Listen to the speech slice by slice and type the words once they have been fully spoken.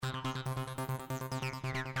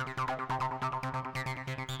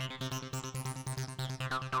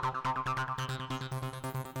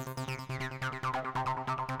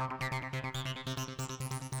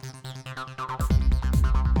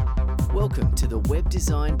Welcome to the Web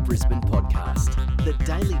Design Brisbane podcast, the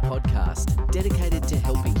daily podcast dedicated to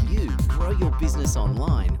helping you grow your business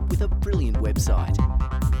online with a brilliant website.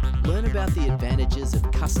 Learn about the advantages of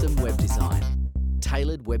custom web design,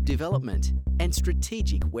 tailored web development, and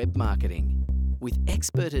strategic web marketing, with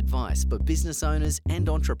expert advice for business owners and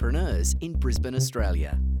entrepreneurs in Brisbane,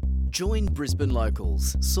 Australia. Join Brisbane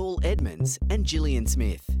locals Saul Edmonds and Gillian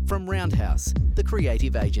Smith from Roundhouse, the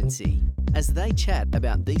creative agency, as they chat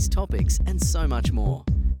about these topics and so much more.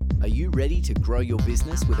 Are you ready to grow your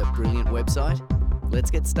business with a brilliant website? Let's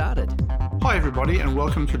get started. Hi everybody and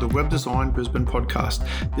welcome to the Web Design Brisbane podcast.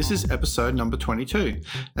 This is episode number 22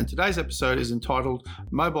 and today's episode is entitled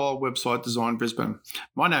Mobile Website Design Brisbane.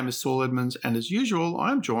 My name is Saul Edmonds and as usual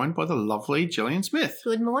I am joined by the lovely Gillian Smith.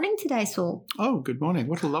 Good morning today, Saul. Oh, good morning.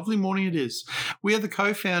 What a lovely morning it is. We are the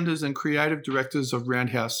co-founders and creative directors of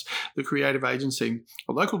Roundhouse, the creative agency,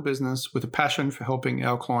 a local business with a passion for helping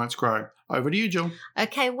our clients grow. Over to you, Jill.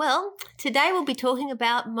 Okay, well, today we'll be talking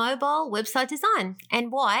about mobile website design and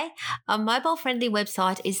why a mobile-friendly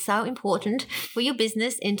website is so important for your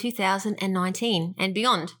business in 2019 and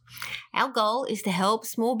beyond. Our goal is to help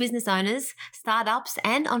small business owners, startups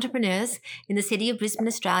and entrepreneurs in the city of Brisbane,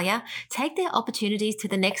 Australia, take their opportunities to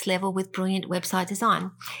the next level with brilliant website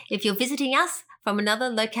design. If you're visiting us from another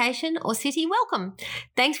location or city, welcome.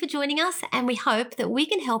 Thanks for joining us and we hope that we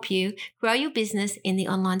can help you grow your business in the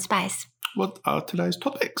online space. What are today's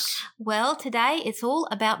topics? Well, today it's all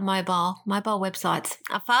about mobile websites.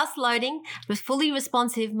 A fast-loading, fully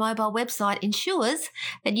responsive mobile website ensures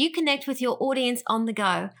that you connect with your audience on the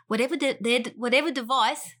go, whatever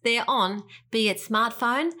device they're on, be it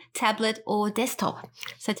smartphone, tablet, or desktop.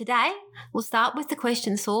 So today we'll start with the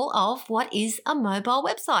question, Saul, of what is a mobile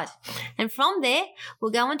website? And from there,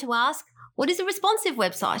 we'll go on to ask, what is a responsive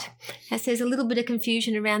website? As there's a little bit of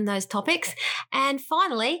confusion around those topics. And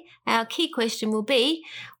finally, our key question will be,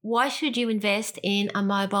 why should you invest in a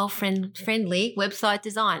mobile-friendly website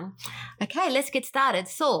design? Okay, let's get started.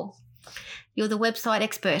 Saul, you're the website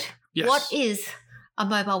expert. Yes. What is a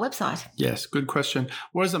mobile website? Yes, good question.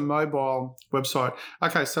 What is a mobile website?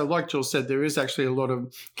 Okay, so like Jill said, there is actually a lot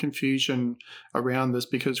of confusion around this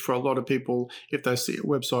because for a lot of people, if they see a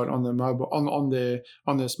website on their mobile on their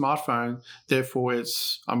smartphone, therefore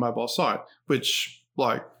it's a mobile site, which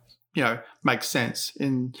makes sense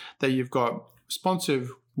in that you've got responsive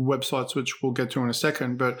websites, which we'll get to in a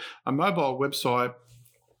second, but a mobile website,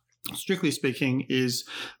 strictly speaking, is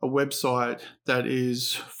a website that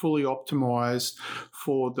is fully optimized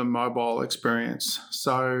for the mobile experience.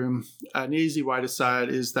 So an easy way to say it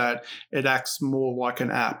is that it acts more like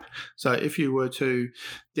an app. So if you were to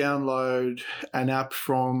download an app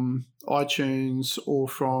from iTunes or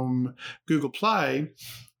from Google Play,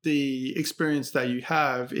 the experience that you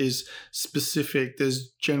have is specific.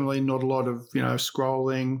 There's generally not a lot of,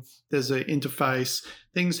 scrolling. There's an interface.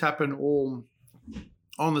 Things happen all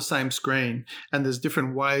on the same screen, and there's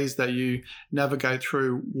different ways that you navigate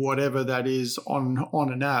through whatever that is on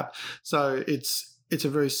an app. So it's a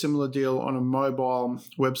very similar deal on a mobile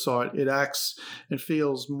website. It acts and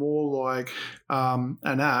feels more like an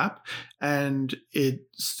app, and it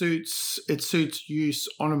suits use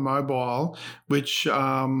on a mobile, which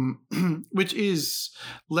is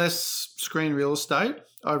less screen real estate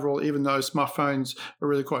overall. Even though smartphones are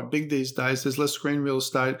really quite big these days, there's less screen real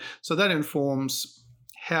estate, so that informs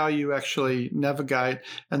how you actually navigate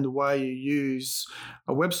and the way you use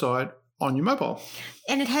a website on your mobile.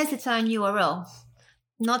 And it has its own URL,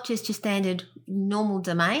 not just your standard normal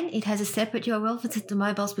domain. It has a separate URL for the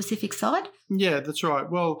mobile specific site. Yeah, that's right.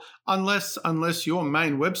 Well, unless your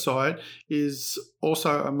main website is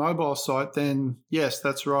also a mobile site, then yes,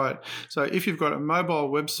 that's right. So if you've got a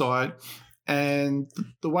mobile website, and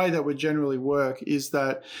the way that would generally work is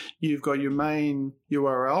that you've got your main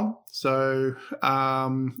URL. So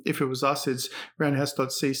if it was us, it's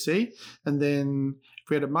roundhouse.cc. And then if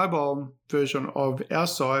we had a mobile version of our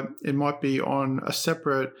site, it might be on a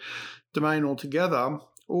separate domain altogether,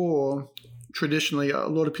 or traditionally a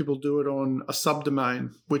lot of people do it on a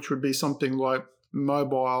subdomain, which would be something like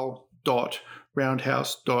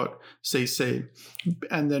mobile.roundhouse.cc.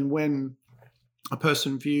 And then when a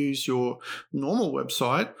person views your normal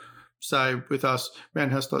website, say with us,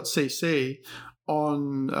 roundhouse.cc,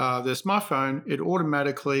 on their smartphone, it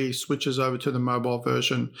automatically switches over to the mobile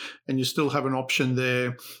version, and you still have an option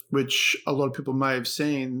there, which a lot of people may have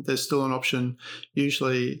seen. There's still an option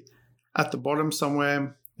usually at the bottom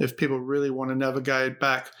somewhere. If people really want to navigate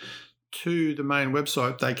back to the main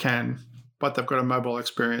website, they can. but they've got a mobile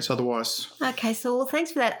experience otherwise. Okay, so well,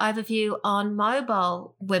 thanks for that overview on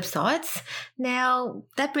mobile websites. Now,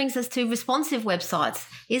 that brings us to responsive websites.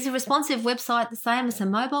 Is a responsive website the same as a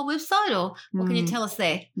mobile website, or what can you tell us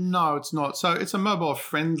there? No, it's not. So it's a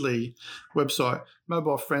mobile-friendly website.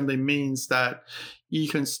 Mobile-friendly means that you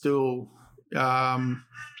can still,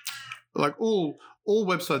 like all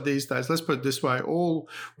website these days, let's put it this way, all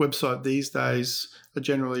website these days are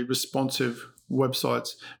generally responsive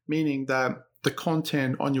websites, meaning that the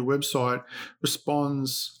content on your website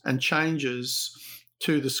responds and changes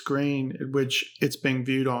to the screen at which it's being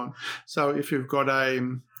viewed on. So if you've got a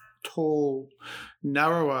tall,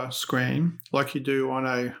 narrower screen like you do on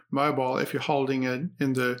a mobile, if you're holding it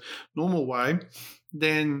in the normal way,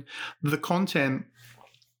 then the content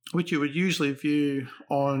which you would usually view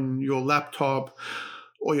on your laptop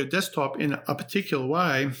or your desktop in a particular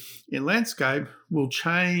way in landscape will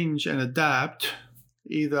change and adapt.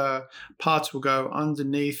 Either parts will go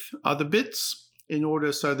underneath other bits in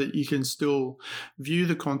order so that you can still view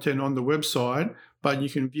the content on the website, but you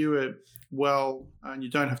can view it well and you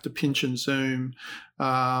don't have to pinch and zoom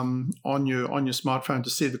on your smartphone to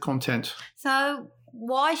see the content. So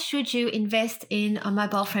why should you invest in a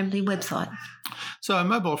mobile-friendly website? So a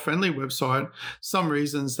mobile-friendly website, some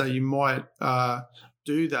reasons that you might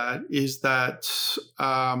do that is that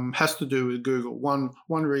has to do with Google. One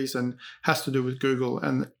reason has to do with Google,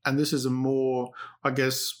 and this is a more, I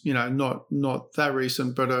guess, not that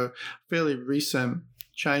recent, but a fairly recent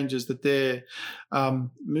changes that they're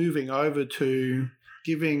moving over to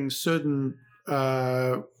giving certain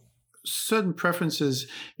preferences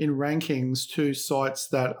in rankings to sites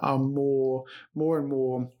that are more and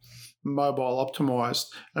more mobile optimized.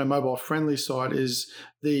 And a mobile friendly site is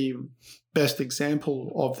the best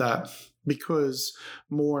example of that, because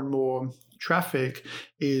more and more traffic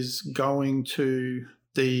is going to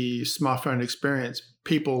the smartphone experience.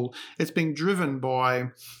 It's being driven by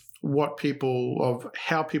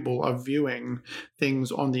how people are viewing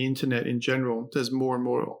things on the internet in general. There's more and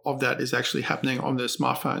more of that is actually happening on their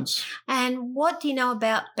smartphones. And what do you know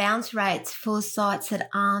about bounce rates for sites that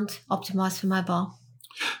aren't optimized for mobile?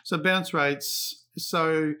 So bounce rates,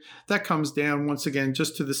 so that comes down once again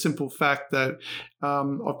just to the simple fact that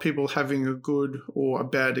of people having a good or a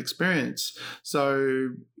bad experience. So,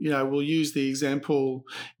 we'll use the example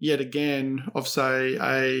yet again of, say,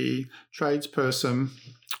 a tradesperson.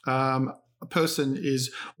 A person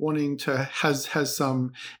is wanting to has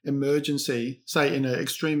some emergency, say in an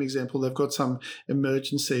extreme example, they've got some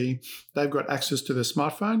emergency, they've got access to their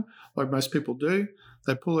smartphone like most people do.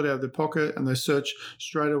 They pull it out of their pocket and they search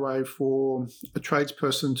straight away for a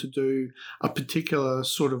tradesperson to do a particular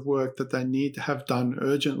sort of work that they need to have done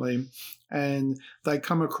urgently. And they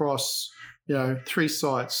come across, 3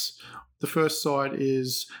 sites. The first site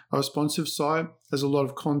is a responsive site. There's a lot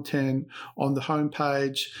of content on the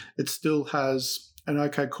homepage. It still has an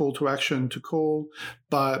okay call to action to call,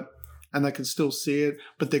 and they can still see it,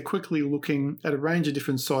 but they're quickly looking at a range of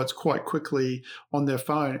different sites quite quickly on their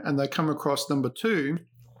phone, and they come across number 2,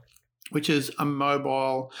 which is a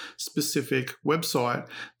mobile-specific website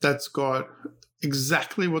that's got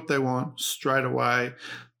exactly what they want straight away.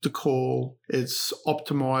 The call, it's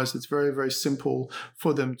optimized. It's very, very simple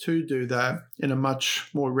for them to do that in a much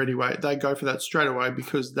more ready way. They go for that straight away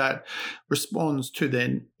because that responds to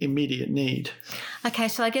their immediate need. Okay,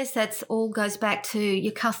 so I guess that's all goes back to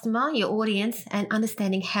your customer, your audience, and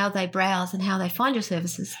understanding how they browse and how they find your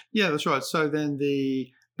services. Yeah, that's right. So then the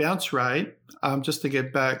bounce rate, just to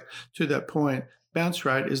get back to that point, bounce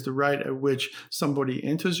rate is the rate at which somebody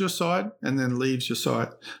enters your site and then leaves your site.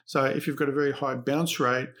 So if you've got a very high bounce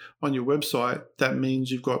rate on your website, that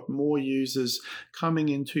means you've got more users coming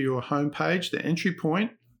into your homepage, the entry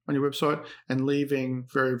point on your website, and leaving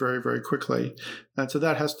very, very, very quickly. And so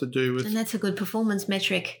that has to do with... And that's a good performance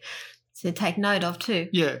metric to take note of too.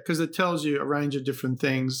 Yeah, because it tells you a range of different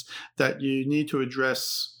things that you need to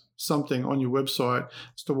address something on your website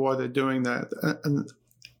as to why they're doing that.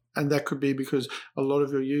 And that could be because a lot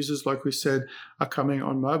of your users, like we said, are coming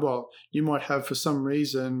on mobile. You might have, for some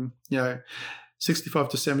reason, 65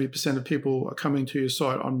 to 70% of people are coming to your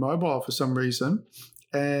site on mobile for some reason.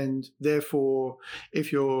 And therefore,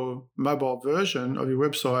 if your mobile version of your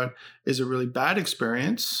website is a really bad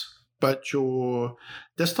experience, but your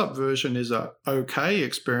desktop version is a okay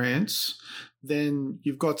experience, then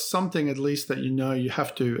you've got something at least that you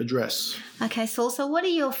have to address. Okay, Saul, so what are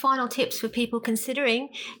your final tips for people considering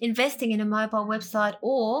investing in a mobile website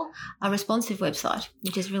or a responsive website,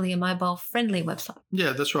 which is really a mobile-friendly website?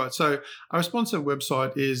 Yeah, that's right. So a responsive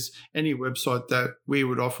website is any website that we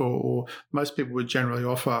would offer or most people would generally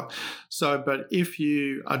offer. So, but if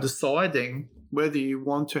you are deciding whether you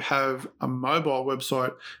want to have a mobile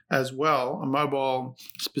website as well, a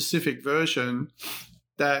mobile-specific version,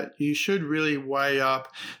 that you should really weigh up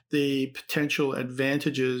the potential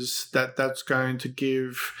advantages that that's going to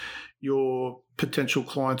give your potential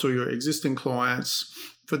clients or your existing clients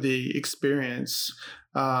for the experience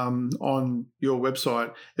on your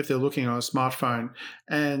website if they're looking on a smartphone.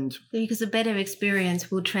 And because a better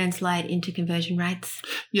experience will translate into conversion rates.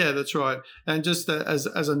 Yeah, that's right. And just as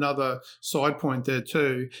another side point there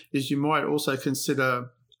too, is you might also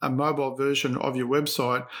consider a mobile version of your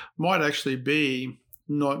website might actually be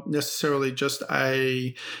not necessarily just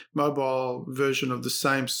a mobile version of the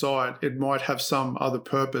same site. It might have some other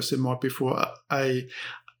purpose. It might be for a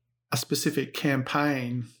specific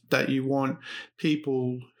campaign that you want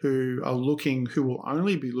people who will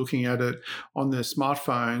only be looking at it on their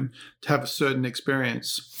smartphone to have a certain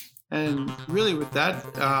experience. And really with that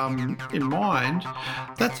in mind,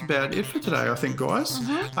 that's about it for today, I think, guys,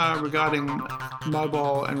 regarding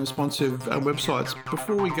mobile and responsive websites.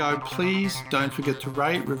 Before we go, please don't forget to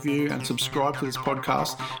rate, review, and subscribe to this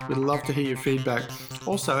podcast. We'd love to hear your feedback.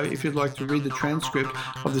 Also, if you'd like to read the transcript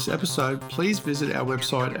of this episode, please visit our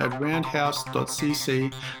website at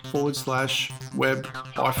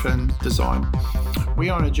roundhouse.cc/web-design. We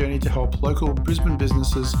are on a journey to help local Brisbane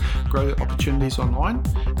businesses grow opportunities online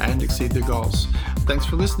and exceed their goals. Thanks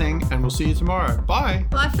for listening, and we'll see you tomorrow. Bye.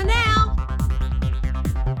 Bye for now.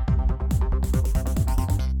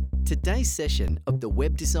 Today's session of the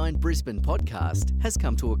Web Design Brisbane podcast has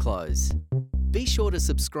come to a close. Be sure to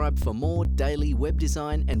subscribe for more daily web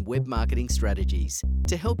design and web marketing strategies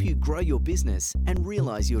to help you grow your business and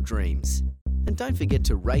realize your dreams. And don't forget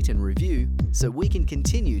to rate and review so we can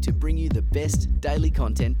continue to bring you the best daily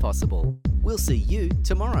content possible. We'll see you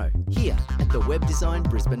tomorrow here at the Web Design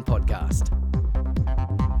Brisbane podcast.